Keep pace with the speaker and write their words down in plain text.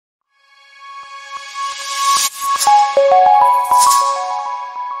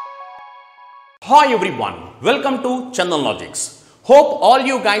Hi everyone, welcome to Chandan Logics. Hope all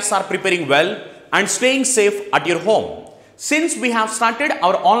you guys are preparing well and staying safe at your home. Since we have started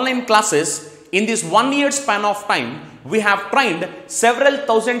our online classes in this 1 year span of time, we have trained several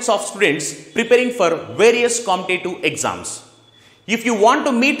thousands of students preparing for various competitive exams. If you want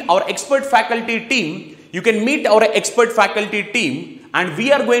to meet our expert faculty team, you can meet our expert faculty team and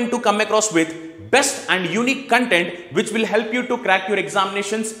we are going to come across with best and unique content which will help you to crack your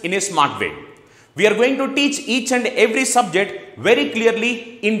examinations in a smart way. We are going to teach each and every subject very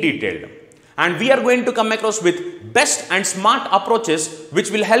clearly in detail. And we are going to come across with best and smart approaches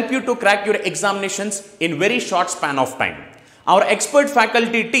which will help you to crack your examinations in very short span of time. Our expert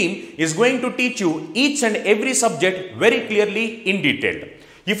faculty team is going to teach you each and every subject very clearly in detail.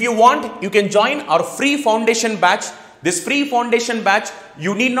 If you want, you can join our free foundation batch. This free foundation batch,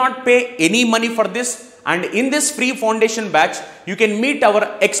 you need not pay any money for this. And in this free foundation batch, you can meet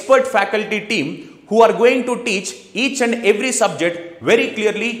our expert faculty team who are going to teach each and every subject very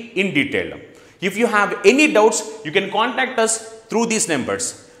clearly in detail. If you have any doubts, you can contact us through these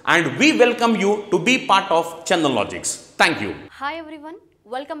numbers. And we welcome you to be part of Chandan Logics. Thank you. Hi everyone,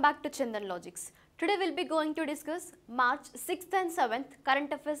 welcome back to Chandan Logics. Today we'll be going to discuss March 6th and 7th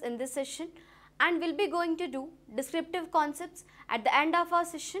current affairs in this session, and we'll be going to do descriptive concepts. At the end of our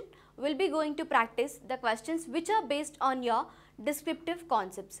session, we'll be going to practice the questions which are based on your descriptive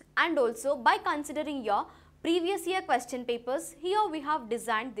concepts, and also by considering your previous year question papers, here we have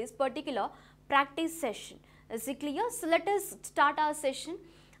designed this particular practice session. Is it clear? So let us start our session.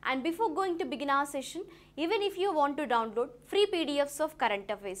 And before going to begin our session, even if you want to download free PDFs of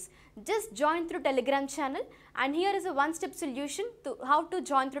current affairs, just join through Telegram channel, and here is a one-step solution to how to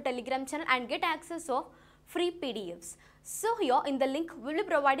join through Telegram channel and get access of free PDFs. So here in the link, we will be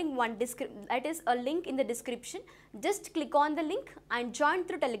providing that is a link in the description. Just click on the link and join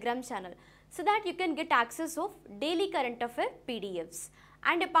through Telegram channel so that you can get access of daily current affair PDFs.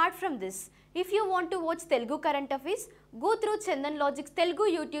 And apart from this, if you want to watch Telugu current affairs, go through Chandan Logics Telugu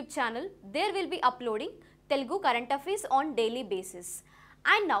YouTube channel. There will be uploading Telugu current affairs on daily basis.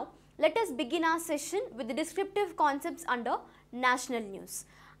 And now, let us begin our session with the descriptive concepts under national news.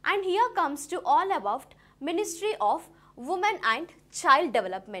 And here comes to all about Ministry of Women and Child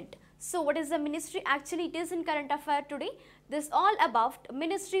Development. So what is the ministry? Actually, it is in current affair today. This all about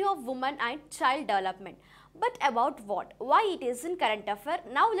Ministry of Women and Child Development. But about what? Why it is in current affair?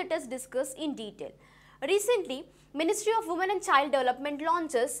 Now let us discuss in detail. Recently, Ministry of Women and Child Development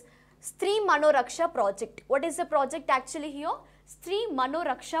launches Stree Manoraksha project. What is the project actually here? Stree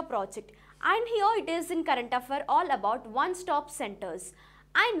Manoraksha project. And here it is in current affair all about one-stop centers.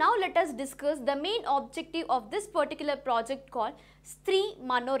 And now let us discuss the main objective of this particular project called Stree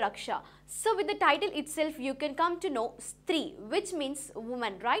Manoraksha. So with the title itself, you can come to know Stree, which means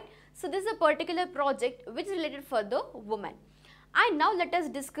woman, right? So this is a particular project which is related for the woman. And now let us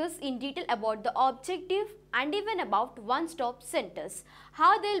discuss in detail about the objective and even about one-stop centers.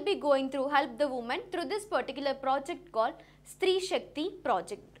 How they will be going through help the woman through this particular project called Stree Shakti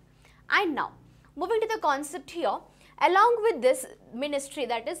project. And now moving to the concept here. Along with this ministry,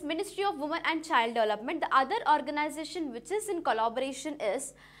 that is Ministry of Women and Child Development, the other organization which is in collaboration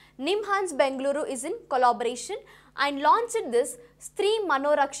is NIMHANS Bengaluru is in collaboration and launched this Stree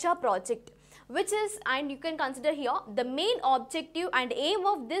Manoraksha project, which is, and you can consider here, the main objective and aim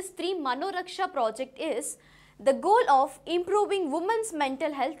of this Stree Manoraksha project is the goal of improving women's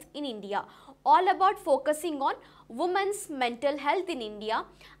mental health in India. All about focusing on women's mental health in India,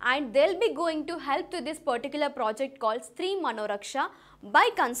 and they'll be going to help to this particular project called Stree Manoraksha by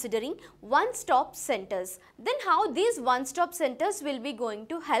considering one-stop centers. Then how these one-stop centers will be going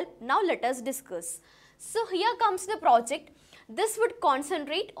to help? Now let us discuss. So here comes the project. This would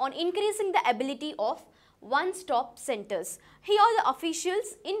concentrate on increasing the ability of one-stop centers. Here the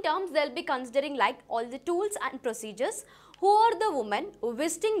officials in terms they'll be considering like all the tools and procedures. Who are the women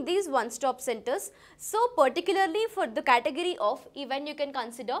visiting these one-stop centers? So particularly for the category of, even you can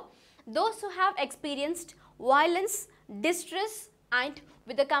consider those who have experienced violence, distress, and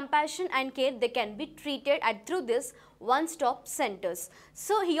with the compassion and care they can be treated at through this one-stop centers.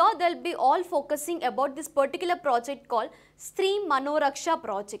 So here they'll be all focusing about this particular project called Stree Manoraksha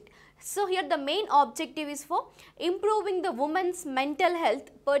project. So here the main objective is for improving the women's mental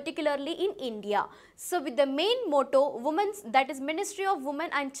health, particularly in India. So with the main motto, women's, that is Ministry of Women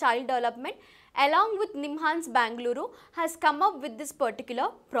and Child Development, along with NIMHANS Bengaluru has come up with this particular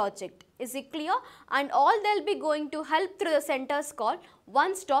project. Is it clear? And all they'll be going to help through the centers called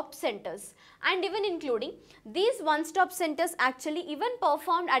one-stop centers. And even including these one-stop centers actually even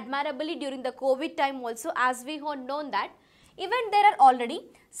performed admirably during the COVID time also, as we have known that Even there are already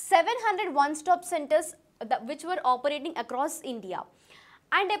 700 one-stop centers which were operating across India.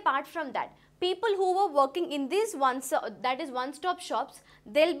 And apart from that, people who were working in these one-stop shops,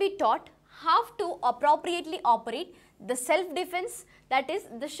 they'll be taught how to appropriately operate the self-defense, that is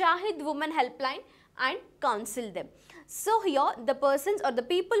the Shahid Women Helpline, and counsel them. So here the persons or the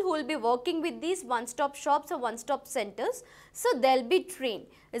people who will be working with these one-stop shops or one-stop centers, so they'll be trained.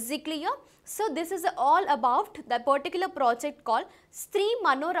 Is it clear? So this is all about the particular project called Stree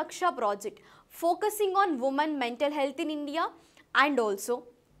Manoraksha project, focusing on women mental health in India, and also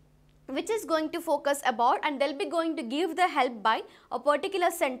which is going to focus about, and they'll be going to give the help by a particular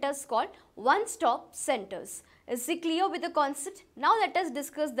centers called one-stop centers. Is it clear with the concept? Now let us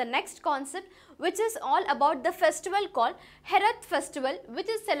discuss the next concept, which is all about the festival called Herat Festival, which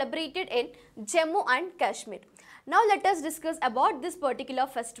is celebrated in Jammu and Kashmir. Now let us discuss about this particular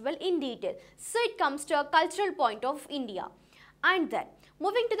festival in detail. So it comes to a cultural point of India. And then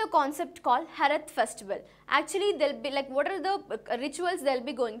moving to the concept called Herat Festival. Actually, they'll be like, what are the rituals they'll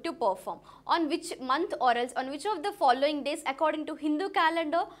be going to perform? On which month or else on which of the following days according to Hindu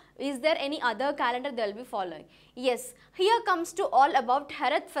calendar? Is there any other calendar they'll be following? Yes, here comes to all about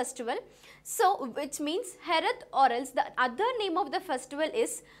Herat Festival. So which means Herat, or else the other name of the festival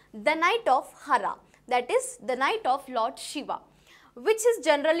is the night of Hara, that is the night of Lord Shiva, which is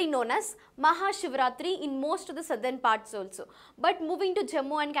generally known as Mahashivratri in most of the southern parts also. But moving to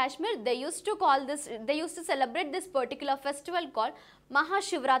Jammu and Kashmir, they used to celebrate this particular festival called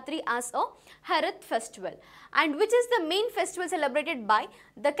Mahashivratri as a Herat festival, and which is the main festival celebrated by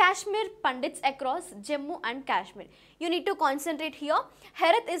the Kashmir Pandits across Jammu and Kashmir. You need to concentrate here.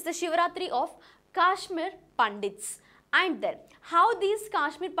 Herat is the Shivratri of Kashmir Pandits. And then how these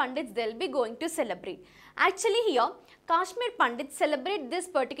Kashmir Pandits they'll be going to celebrate. Actually here Kashmir Pandits celebrate this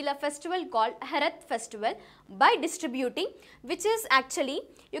particular festival called Herat Festival by distributing, which is actually,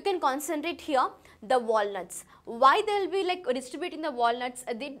 you can concentrate here, the walnuts. Why they will be like distributing the walnuts?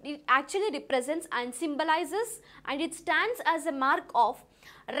 It actually represents and symbolizes, and it stands as a mark of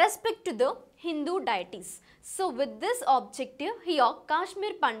respect to the Hindu deities. So with this objective here,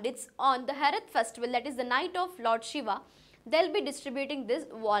 Kashmir Pandits on the Herat Festival, that is the night of Lord Shiva, they'll be distributing these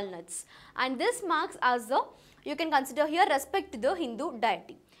walnuts, and this marks as the, you can consider here, respect to the Hindu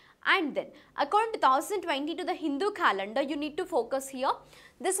deity. And then according to 2020 to the Hindu calendar, you need to focus here.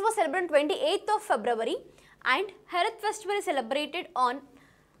 This was celebrated on 28th of February, and Herat Festival is celebrated on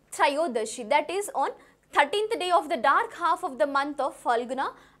Trayodashi, that is on 13th day of the dark half of the month of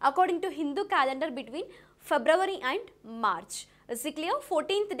Falguna according to Hindu calendar between February and March. Is it clear?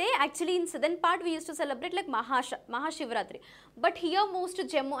 14th day, actually in southern part we used to celebrate like Mahashivratri. But here moves to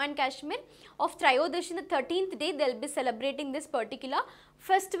Jammu and Kashmir of Trayodashi, the 13th day, they will be celebrating this particular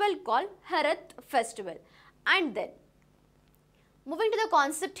festival called Herat Festival. And then moving to the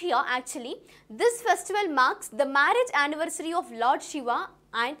concept here, actually this festival marks the marriage anniversary of Lord Shiva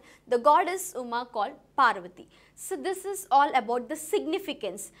and the goddess Uma called Parvati. So this is all about the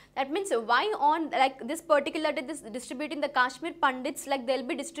significance. That means why on like this particular day, this distributing the Kashmir Pandits, like they'll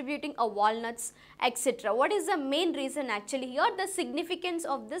be distributing a walnuts, etc. What is the main reason actually here? The significance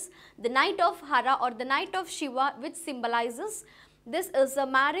of this, the night of Hara or the night of Shiva, which symbolizes this is a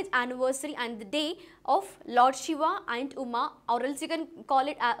marriage anniversary and the day of Lord Shiva and Uma, or else you can call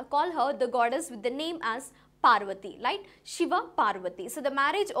her the goddess with the name as Parvati, right? Shiva Parvati. So the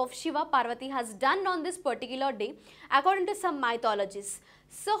marriage of Shiva Parvati has done on this particular day according to some mythologies.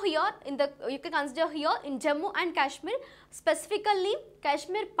 So here you can consider here in Jammu and Kashmir, specifically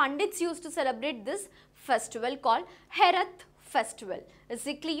Kashmir Pandits used to celebrate this festival called Herat Festival. Is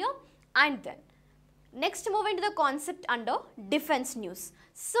it clear? And then next move into the concept under defense news.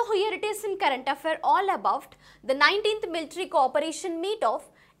 So here it is in current affair all about the 19th military cooperation meet of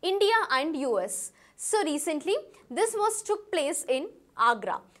India and US. So recently this took place in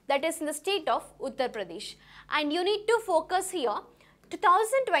Agra, that is in the state of Uttar Pradesh, and you need to focus here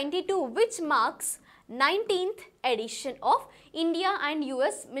 2022, which marks 19th edition of India and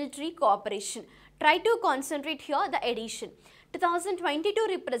US military cooperation. Try to concentrate here the edition. 2022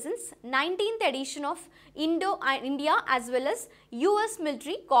 represents 19th edition of India as well as US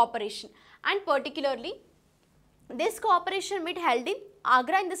military cooperation, and particularly this cooperation meet held in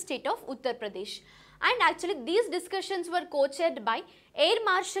Agra in the state of Uttar Pradesh. And actually these discussions were co-chaired by Air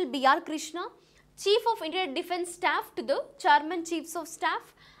Marshal B.R. Krishna, Chief of Indian Defence Staff to the Chairman Chiefs of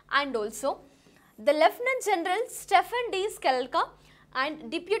Staff, and also the Lieutenant General Stephen D. Skelka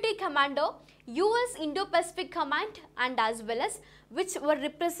and Deputy Commander US Indo-Pacific Command, and as well as which were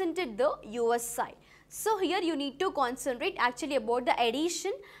represented the US side. So here you need to concentrate actually about the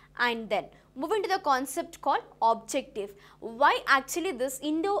addition, and then moving to the concept called objective. Why actually this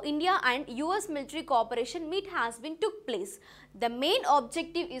India and US military cooperation meet has been took place. The main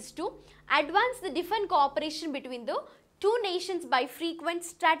objective is to advance the defense cooperation between the two nations by frequent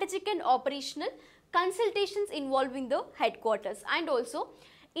strategic and operational consultations involving the headquarters, and also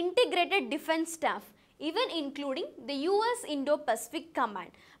integrated defense staff, even including the US Indo-Pacific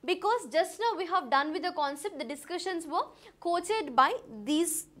Command. Because just now we have done with the concept, the discussions were co-chaired by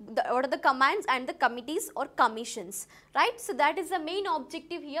these, what are the commands and the committees or commissions, right? So that is the main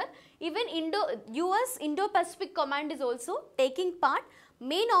objective here. Even US Indo-Pacific Command is also taking part.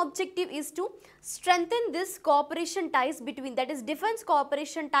 Main objective is to strengthen this cooperation ties between, that is defense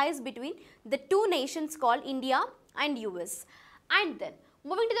cooperation ties between the two nations called India and US. And then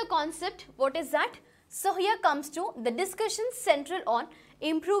moving to the concept, what is that? So here comes to the discussion central on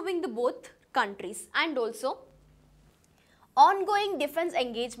improving the both countries and also ongoing defense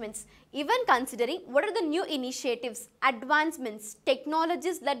engagements, even considering what are the new initiatives, advancements,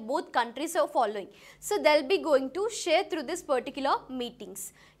 technologies that both countries are following. So they'll be going to share through this particular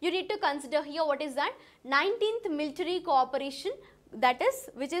meetings. You need to consider here what is that 19th military cooperation, that is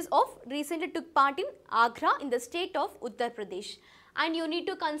which is of recently took part in Agra in the state of Uttar Pradesh. And you need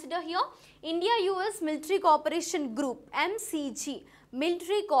to consider here India-US Military Cooperation Group, MCG,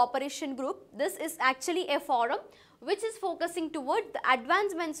 Military Cooperation Group. This is actually a forum which is focusing toward the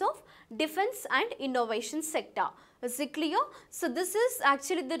advancements of defense and innovation sector. Is it clear? So this is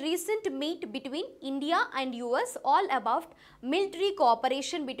actually the recent meet between India and US all about military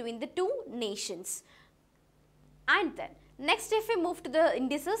cooperation between the two nations. And then next, if we move to the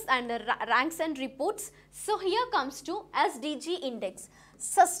indices and the ranks and reports, so here comes to SDG index,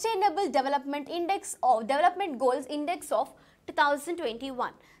 Sustainable Development Index or Development Goals Index of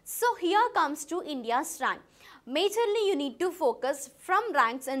 2021. So here comes to India's rank. Majorly you need to focus from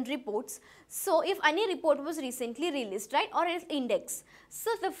ranks and reports. So if any report was recently released, right, or its index. So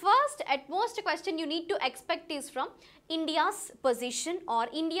the first at most question you need to expect is from India's position or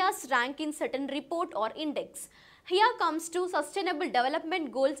India's rank in certain report or index. Here comes to Sustainable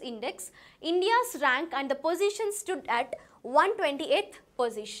Development Goals Index. India's rank and the position stood at 128th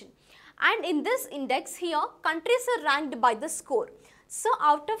position. And in this index here, countries are ranked by the score. So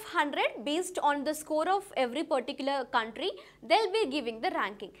out of 100, based on the score of every particular country, they'll be giving the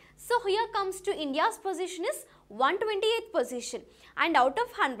ranking. So here comes to India's position is 128th position, and out of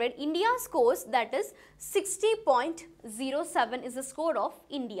 100, India scores, that is 60.07 is the score of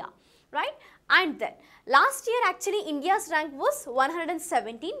India, right? And then last year actually India's rank was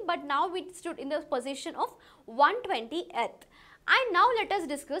 117, but now it stood in the position of 120th. And now let us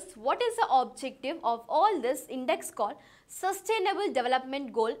discuss what is the objective of all this index called Sustainable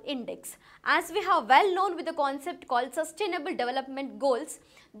Development Goal Index. As we have well known with the concept called Sustainable Development Goals,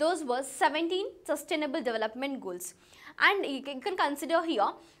 those were 17 Sustainable Development Goals. And you can consider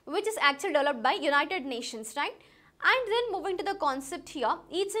here which is actually developed by United Nations, right? And then moving to the concept here,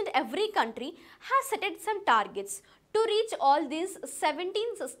 each and every country has set some targets to reach all these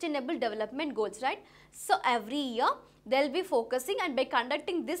 17 Sustainable Development Goals, right? So every year they'll be focusing, and by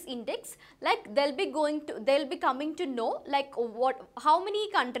conducting this index, like they'll be coming to know like how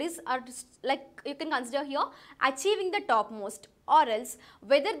many countries are, like you can consider here, achieving the topmost, or else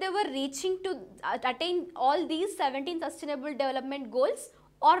whether they were reaching to attain all these 17 Sustainable Development Goals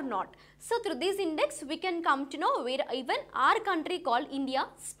or not. So through this index we can come to know where even our country called India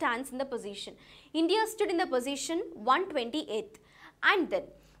stands in the position. India stood in the position 128th. And then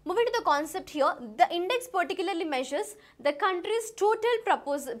moving to the concept here, the index particularly measures the country's total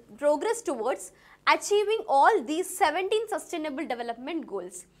progress towards achieving all these 17 Sustainable Development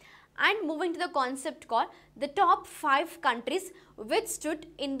Goals. And moving to the concept called the top 5 countries which stood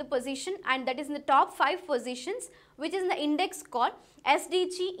in the position, and that is in the top 5 positions, which is in the index called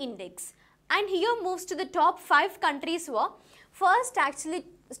SDG index. And here moves to the top 5 countries were first actually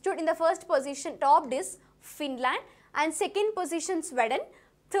stood in the first position, topped is Finland, and second position Sweden,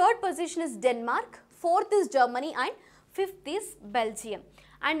 third position is Denmark, fourth is Germany, and fifth is Belgium.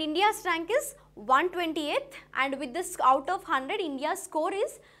 And India's rank is 128th, and with this out of 100, India's score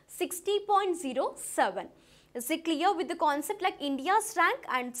is 60.07. Is it clear with the concept like India's rank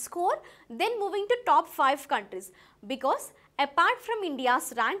and score? Then moving to top 5 countries, because apart from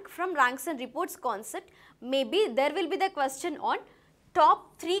India's rank, from ranks and reports concept, maybe there will be the question on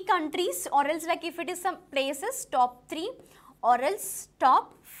top 3 countries, or else like if it is some places, top 3 or else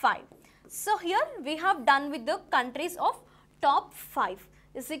top 5. So here we have done with the countries of top 5.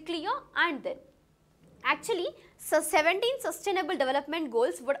 Is it clear? And then Actually, so 17 Sustainable Development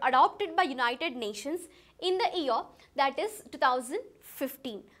Goals were adopted by United Nations in the year that is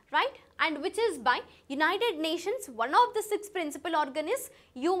 2015, right? And which is by United Nations, one of the 6 principal organ is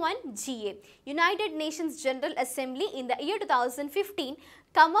UNGA, United Nations General Assembly, in the year 2015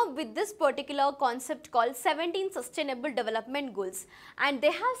 come up with this particular concept called 17 Sustainable Development Goals, and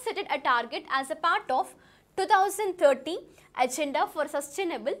they have set it a target as a part of 2030 Agenda for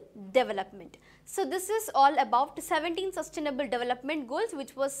Sustainable Development. So this is all about 17 Sustainable Development Goals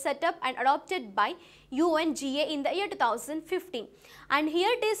which was set up and adopted by UNGA in the year 2015. And here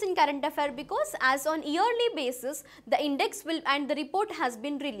it is in current affair because as on yearly basis the index will and the report has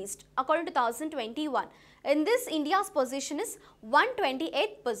been released according to 2021. In this India's position is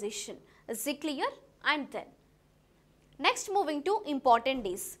 128th position. Is it clear? And then next moving to important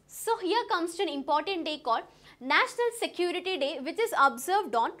days. So here comes to an important day called National Security Day which is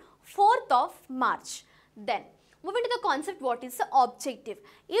observed on 4th of March. Then moving to the concept, what is the objective?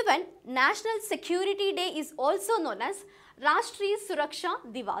 Even National Security Day is also known as Rashtriya Suraksha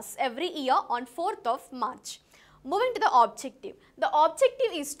Divas every year on 4th of March. Moving to the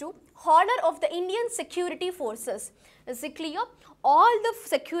objective is to honor of the Indian security forces. Is it clear? All the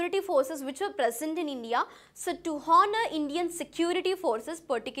security forces which were present in India, so to honor Indian security forces,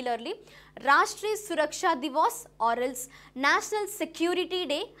 particularly Rashtriya Suraksha Divas or else National Security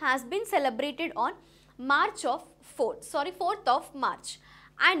Day has been celebrated on 4th of March.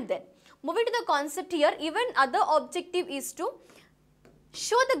 And then moving to the concept here, even other objective is to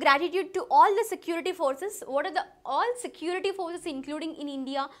show the gratitude to all the security forces. What are the all security forces including in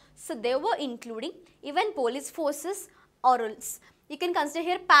India? So they were including even police forces or else you can consider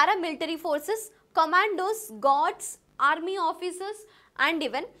here paramilitary forces, commandos, guards, army officers and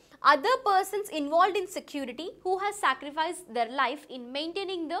even other persons involved in security who has sacrificed their life in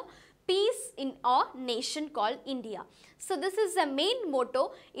maintaining the peace in our nation called India. So this is the main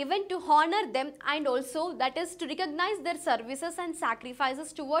motto, even to honor them and also that is to recognize their services and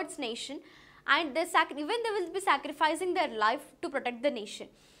sacrifices towards nation, and they will be sacrificing their life to protect the nation.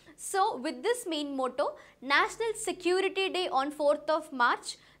 So with this main motto, National Security Day on 4th of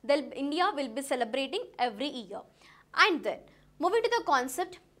March, India will be celebrating every year. And then moving to the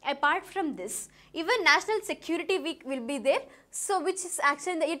concept, apart from this, even National Security Week will be there, so which is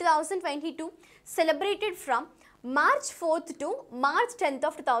actually in the year 2022 celebrated from March 4th to March 10th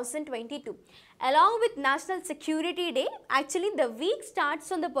of 2022. Along with National Security Day, actually the week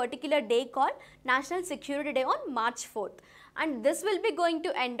starts on the particular day called National Security Day on March 4th, and this will be going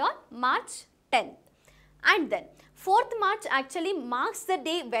to end on March 10th. And then 4th March actually marks the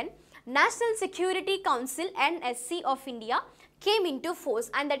day when National Security Council NSC of India came into force,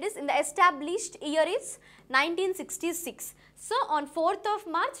 and that is in the established year is 1966. So on 4th of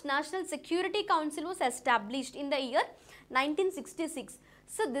March, National Security Council was established in the year 1966.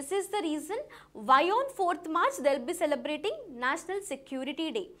 So this is the reason why on 4th March they will be celebrating National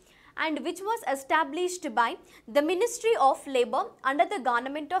Security Day, and which was established by the Ministry of Labour under the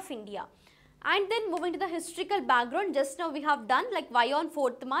Government of India. And then moving to the historical background, just now we have done like why on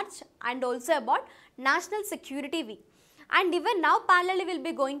 4th March and also about National Security Week. And even now parallelly we will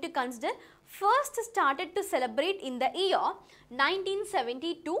be going to consider first started to celebrate in the year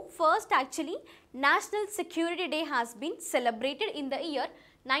 1972. First actually National Security Day has been celebrated in the year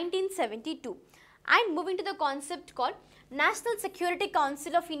 1972. And moving to the concept called National Security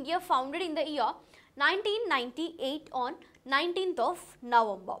Council of India, founded in the year 1998 on 19th of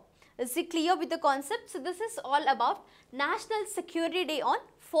November. Is it clear with the concept? So this is all about National Security Day on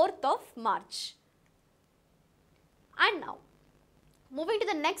 4th of March. And now moving to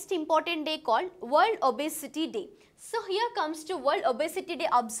the next important day called World Obesity Day. So here comes to World Obesity Day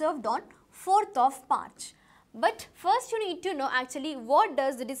observed on 4th of March. But first you need to know actually what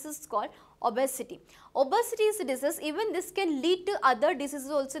does the disease called obesity. Obesity is a disease, even this can lead to other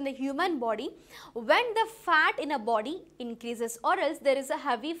diseases also in the human body when the fat in a body increases or else there is a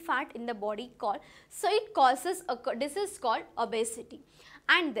heavy fat in the body called, so it causes a disease called obesity.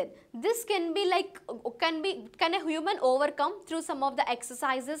 And then this can be like, can a human overcome through some of the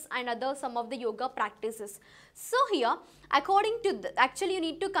exercises and other some of the yoga practices. So here according to actually you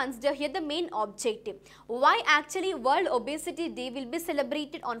need to consider here the main objective. Why actually World Obesity Day will be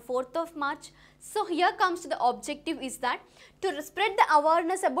celebrated on 4th of March. So here comes to the objective is that to spread the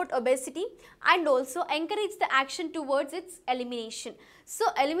awareness about obesity and also encourage the action towards its elimination. So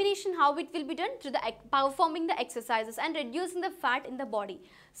elimination, how it will be done? Through the performing the exercises and reducing the fat in the body.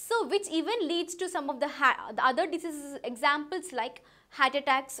 So which even leads to some of the other diseases, examples like heart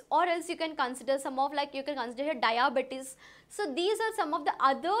attacks, or else you can consider some of like you can consider here diabetes. So these are some of the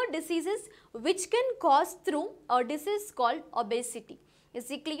other diseases which can cause through a disease called obesity. Is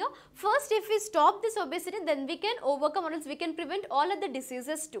it clear? First, if we stop this obesity, then we can overcome or else we can prevent all other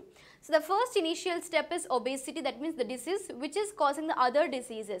diseases too. So the first initial step is obesity, that means the disease which is causing the other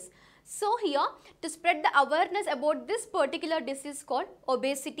diseases. So here, to spread the awareness about this particular disease called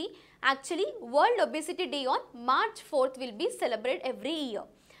obesity, actually World Obesity Day on March 4th will be celebrated every year.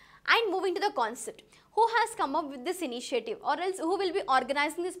 And moving to the concept, who has come up with this initiative or else who will be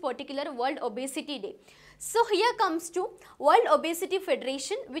organizing this particular World Obesity Day? So here comes to World Obesity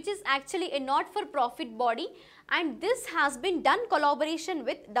Federation, which is actually a not-for-profit body, and this has been done collaboration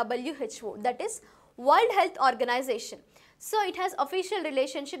with WHO, that is World Health Organization. So it has official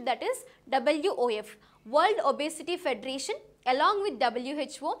relationship, that is WOF, World Obesity Federation, along with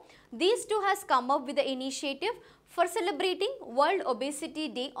WHO. These two has come up with the initiative for celebrating World Obesity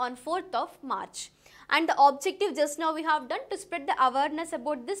Day on 4th of March. And the objective just now we have done to spread the awareness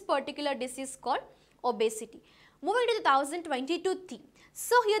about this particular disease called obesity. Moving to the 2022 theme.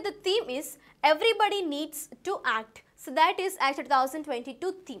 So here the theme is everybody needs to act. So that is actually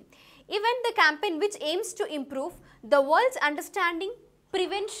 2022 theme. Even the campaign which aims to improve the world's understanding,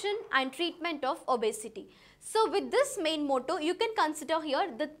 prevention and treatment of obesity. So with this main motto, you can consider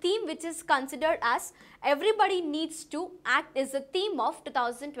here the theme which is considered as everybody needs to act is the theme of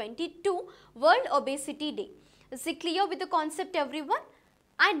 2022 World Obesity Day. Is it clear with the concept, everyone?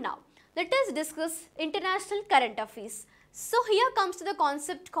 And now, let us discuss international current affairs. So here comes to the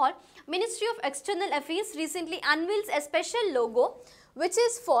concept called Ministry of External Affairs recently unveils a special logo which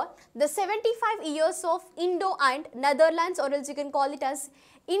is for the 75 years of Indo and Netherlands, or else you can call it as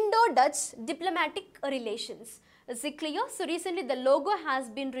Indo-Dutch diplomatic relations. Is it clear? So recently the logo has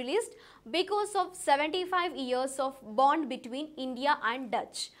been released because of 75 years of bond between India and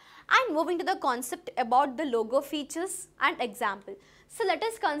Dutch. And moving to the concept about the logo features and example. So let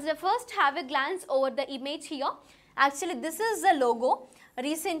us consider first, have a glance over the image here. Actually this is the logo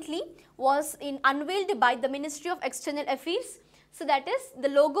recently was unveiled by the Ministry of External Affairs. So that is the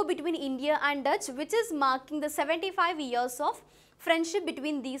logo between India and Dutch, which is marking the 75 years of friendship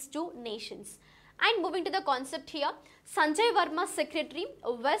between these two nations. And moving to the concept here, Sanjay Verma, Secretary,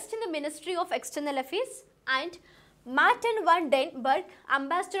 West in the Ministry of External Affairs, and Martin van den Berg,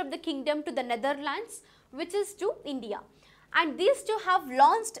 Ambassador of the Kingdom to the Netherlands, which is to India. And these two have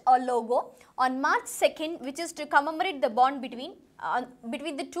launched a logo on March 2nd, which is to commemorate the bond between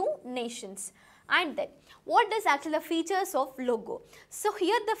the two nations. And then, what is actually the features of logo? So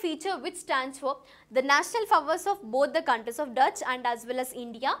here the feature which stands for the national flowers of both the countries of Dutch and as well as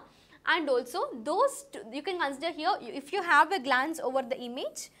India, and also those two, you can consider here, if you have a glance over the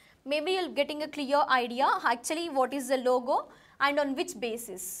image, maybe you're getting a clear idea actually what is the logo and on which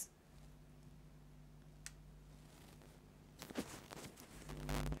basis.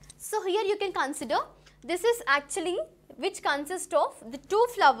 So here you can consider this is actually which consists of the two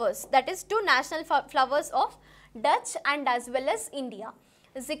flowers, that is two national flowers of Dutch and as well as India.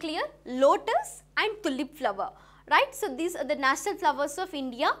 Is it clear? Lotus and tulip flower, right? So these are the national flowers of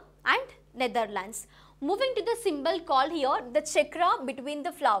India and Netherlands. Moving to the symbol called here the chakra between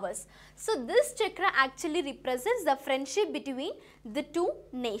the flowers. So this chakra actually represents the friendship between the two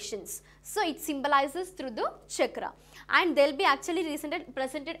nations. So it symbolizes through the chakra, and they will be actually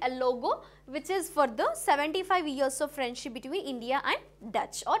presented a logo which is for the 75 years of friendship between India and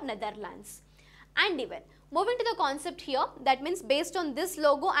Dutch or Netherlands. And even moving to the concept here, that means based on this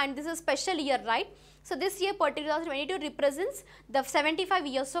logo, and this is special year, right? So this year particular 2022 represents the 75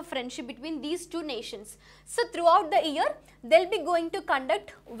 years of friendship between these two nations. So throughout the year, they will be going to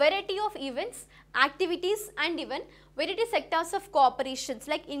conduct variety of events, activities and even variety sectors of cooperations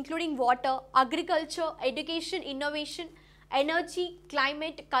like including water, agriculture, education, innovation, energy,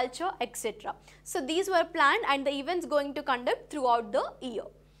 climate, culture, etc. So these were planned and the events going to conduct throughout the year.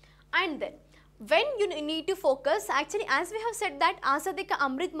 And then, when you need to focus, actually as we have said that Azadi Ka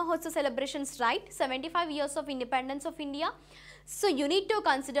Amrit Mahotsav celebrations, right, 75 years of independence of India. So you need to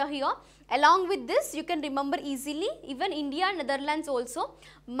consider here, along with this you can remember easily, even India and Netherlands also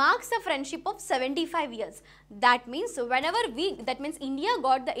marks a friendship of 75 years. That means whenever that means India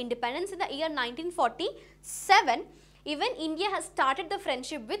got the independence in the year 1947, even India has started the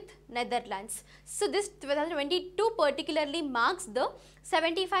friendship with Netherlands. So this 2022 particularly marks the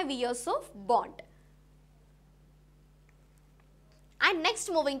 75 years of bond. And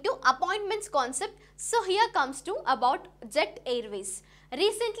next moving to appointments concept. So here comes to about Jet Airways.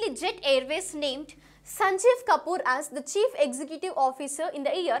 Recently Jet Airways named Sanjeev Kapoor as the Chief Executive Officer in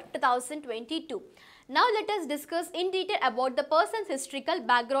the year 2022. Now let us discuss in detail about the person's historical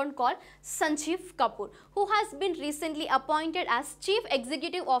background called Sanjeev Kapoor, who has been recently appointed as Chief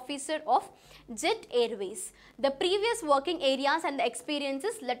Executive Officer of Jet Airways. The previous working areas and the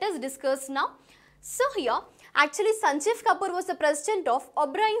experiences let us discuss now. So here actually Sanjeev Kapoor was the president of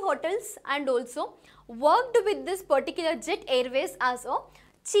Oberoi Hotels and also worked with this particular Jet Airways as a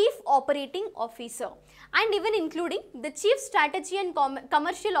Chief Operating Officer and even including the Chief Strategy and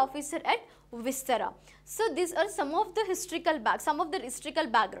Commercial Officer at Vistara. So these are some of the historical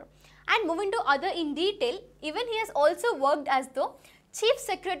background. And moving to other in detail, even he has also worked as the Chief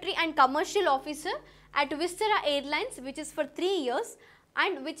Secretary and Commercial Officer at Vistara Airlines, which is for 3 years,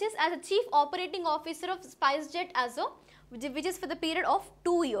 and which is as a Chief Operating Officer of SpiceJet as a which is for the period of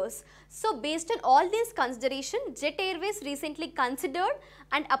 2 years. So based on all these considerations, Jet Airways recently considered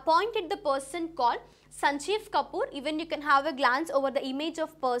and appointed the person called Sanjeev Kapoor. Even you can have a glance over the image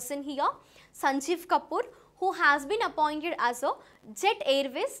of person here, Sanjeev Kapoor, who has been appointed as a Jet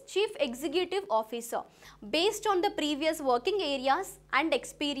Airways Chief Executive Officer. Based on the previous working areas and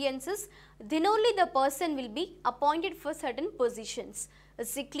experiences, then only the person will be appointed for certain positions.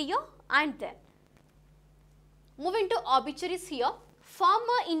 Is it clear? And then moving to obituaries here,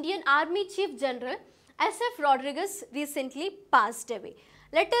 former Indian Army Chief General S.F. Rodriguez recently passed away.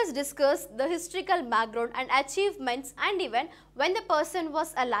 Let us discuss the historical background and achievements, and even when the person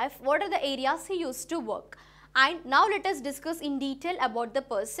was alive, what are the areas he used to work. And now let us discuss in detail about the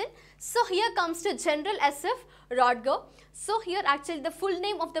person. So here comes to General S.F. Rodriguez. So here actually the full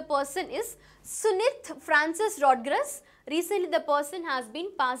name of the person is Sunith Francis Rodriguez. Recently the person has been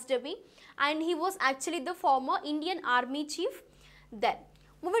passed away and he was actually the former Indian Army Chief. Then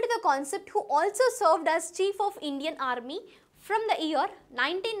moving to the concept, who also served as Chief of Indian Army from the year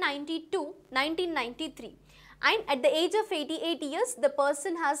 1990 to 1993, and at the age of 88 years the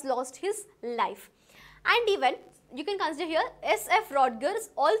person has lost his life. And even you can consider here S.F.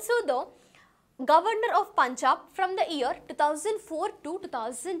 Rodriguez also the Governor of Punjab from the year 2004 to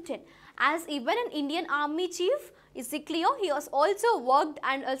 2010. As even an Indian Army Chief, is it clear? He has also worked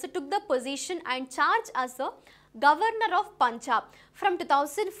and also took the position and charge as a Governor of Punjab from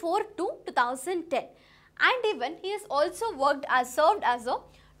 2004 to 2010. And even he has also served as a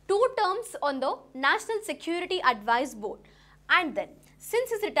 2 terms on the National Security Advice Board. And then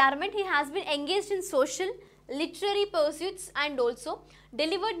since his retirement, he has been engaged in social, literary pursuits and also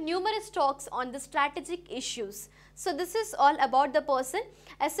delivered numerous talks on the strategic issues. So this is all about the person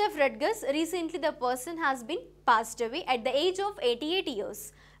S.F. Rodriguez. Recently the person has been passed away at the age of 88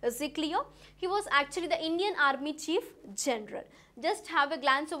 years. Is it clear? He was actually the Indian Army Chief General. Just have a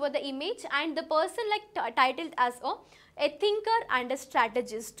glance over the image, and the person titled as a thinker and a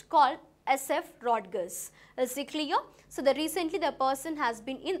strategist called S.F. Rodriguez. Is it clear? So recently the person has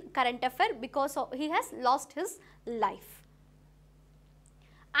been in current affair because he has lost his life.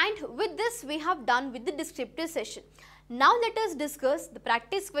 And with this we have done with the descriptive session. Now let us discuss the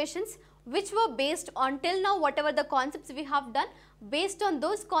practice questions which were based on till now whatever the concepts we have done. Based on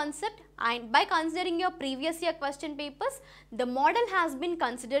those concepts and by considering your previous year question papers, the model has been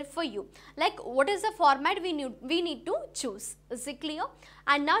considered for you. Like what is the format we need to choose. Is it clear?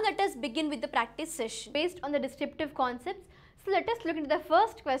 And now let us begin with the practice session based on the descriptive concepts. So let us look into the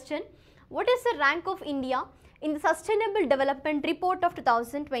first question. What is the rank of India in the Sustainable Development Report of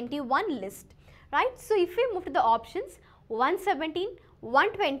 2021 list? Right. So if we move to the options, 117,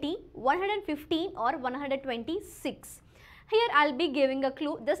 120, 115 or 126. Here I will be giving a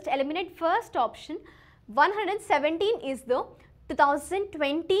clue. Just eliminate first option. 117 is the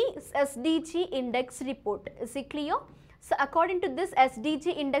 2020 SDG Index report. Is it clear? So according to this SDG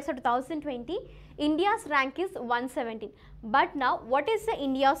Index of 2020, India's rank is 117. But now what is the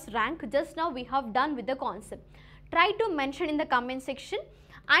India's rank? Just now we have done with the concept. Try to mention in the comment section,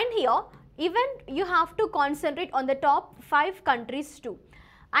 and here even you have to concentrate on the top 5 countries too.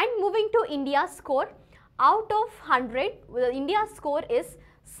 And moving to India's score, out of 100, India's score is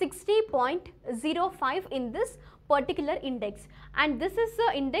 60.05 in this particular index. And this is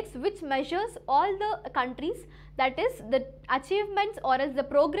the index which measures all the countries, that is the achievements or else the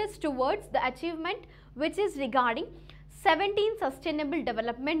progress towards the achievement which is regarding 17 Sustainable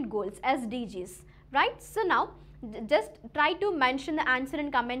Development Goals, SDGs. Right. So now just try to mention the answer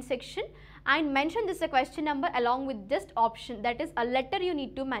in comment section and mention this a question number along with just option, that is a letter you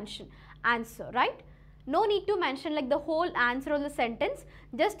need to mention answer, right? No need to mention like the whole answer or the sentence,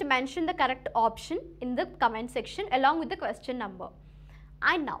 just mention the correct option in the comment section along with the question number.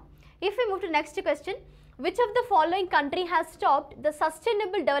 And now if we move to next question, which of the following country has topped the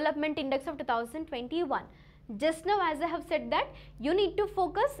Sustainable Development Index of 2021? Just now as I have said that you need to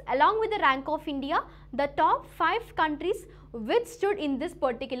focus along with the rank of India, the top 5 countries which stood in this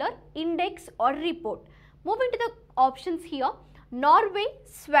particular index or report. Moving to the options here, Norway,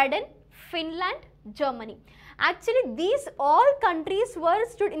 Sweden, Finland, Germany. Actually these all countries were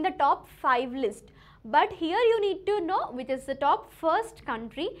stood in the top 5 list. But here you need to know which is the top first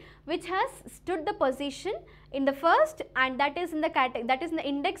country which has stood the position in the first, and that is in the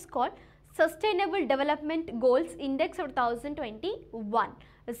index called Sustainable Development Goals Index of 2021.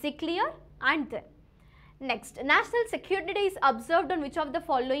 Is it clear? And then next, National Security Day is observed on which of the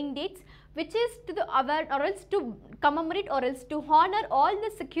following dates, which is to the or else to commemorate or else to honor all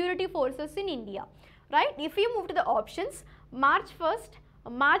the security forces in India, right? If you move to the options, March 1st,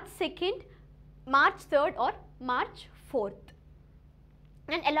 March 2nd, March 3rd or March 4th.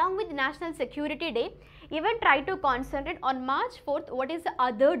 And along with National Security Day, even try to concentrate on March 4th, what is the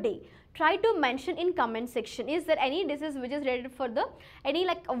other day? Try to mention in comment section, is there any disease which is related for the any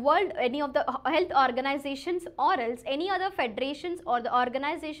like world, any of the health organizations or else any other federations or the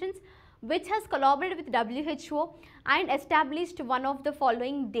organizations which has collaborated with WHO and established one of the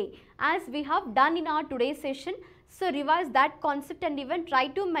following day, as we have done in our today's session. So revise that concept and even try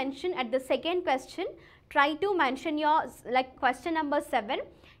to mention at the second question, try to mention your like question number 7.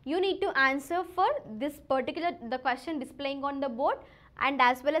 You need to answer for this particular the question displaying on the board, and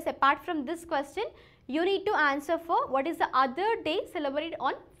as well as apart from this question you need to answer for what is the other day celebrated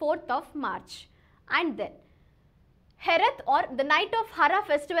on 4th of March. And then Herath or the night of Hara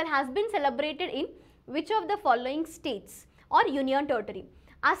festival has been celebrated in which of the following states or union territory?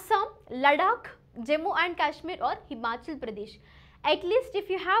 Assam, Ladakh, Jammu and Kashmir or Himachal Pradesh. At least if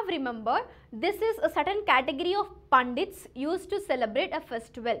you have remembered, this is a certain category of Pandits used to celebrate a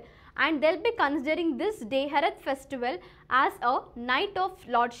festival, and they will be considering this day Herath festival as a night of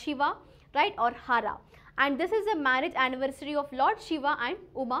Lord Shiva, right, or Hara, and this is a marriage anniversary of Lord Shiva and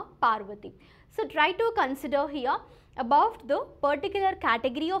Uma Parvati. So try to consider here about the particular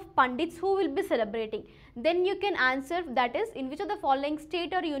category of Pandits who will be celebrating. Then you can answer, that is in which of the following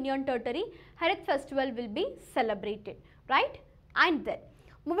state or union territory Herath festival will be celebrated, right? And then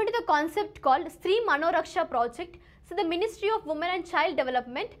moving to the concept called Stree Manoraksha project. So the Ministry of Women and Child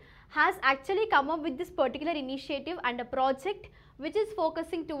Development has actually come up with this particular initiative and a project which is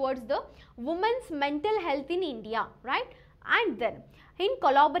focusing towards the women's mental health in India, right? And then in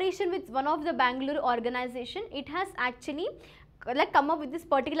collaboration with one of the Bangalore organization, it has actually like come up with this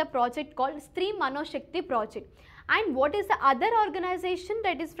particular project called Stree Manoshakti project. And what is the other organization,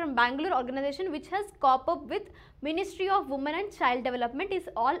 that is from Bangalore organization which has caught up with Ministry of Women and Child Development, is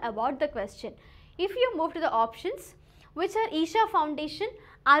all about the question. If you move to the options, which are Isha Foundation,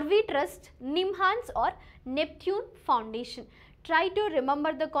 Arvi Trust, Nimhans or Neptune Foundation. Try to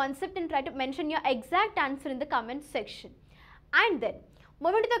remember the concept and try to mention your exact answer in the comment section. And then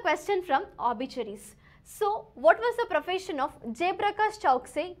moving to the question from obituaries. So what was the profession of Jayaprakash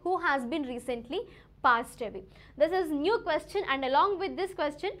Choksey, who has been recently passed away? This is new question, and along with this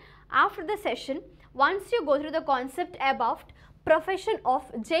question, after the session, once you go through the concept about profession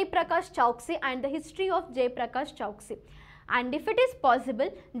of Jayaprakash Choksey and the history of Jayaprakash Choksey, and if it is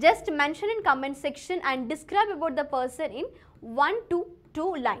possible, just mention in comment section and describe about the person in 1 to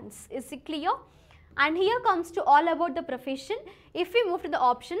 2 lines. Is it clear? And here comes to all about the profession. If we move to the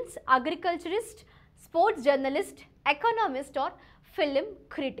options, agriculturist, sports journalist, economist or film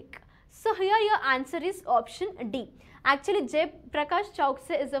critic. So here your answer is option D. Actually Jayaprakash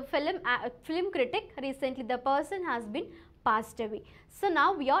Choksey is a film critic. Recently the person has been passed away. So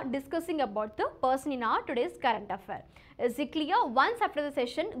now we are discussing about the person in our today's current affair. Is it clear? Once after the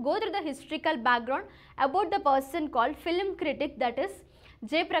session, go through the historical background about the person called film critic, that is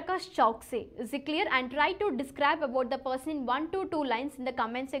Jayaprakash Choksey. Is it clear? And try to describe about the person in 1 to 2 lines in the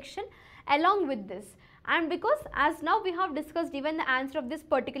comment section along with this. And because as now we have discussed even the answer of this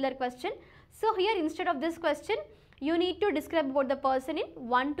particular question, so here instead of this question, you need to describe about the person in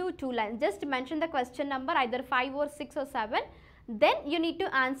 1 to 2 lines. Just mention the question number either 5 or 6 or 7. Then you need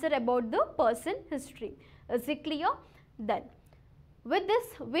to answer about the person history. Is it clear? Then with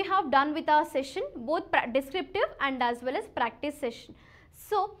this we have done with our session, both descriptive and as well as practice session.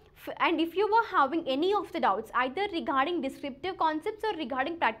 So and if you were having any of the doubts either regarding descriptive concepts or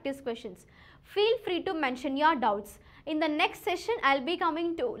regarding practice questions, feel free to mention your doubts. In the next session, I'll be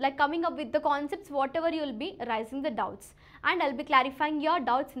coming up with the concepts whatever you will be raising the doubts, and I'll be clarifying your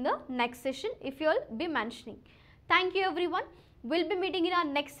doubts in the next session if you will be mentioning. Thank you everyone. We'll be meeting in our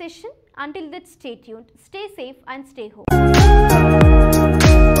next session. Until then, stay tuned, stay safe and stay home.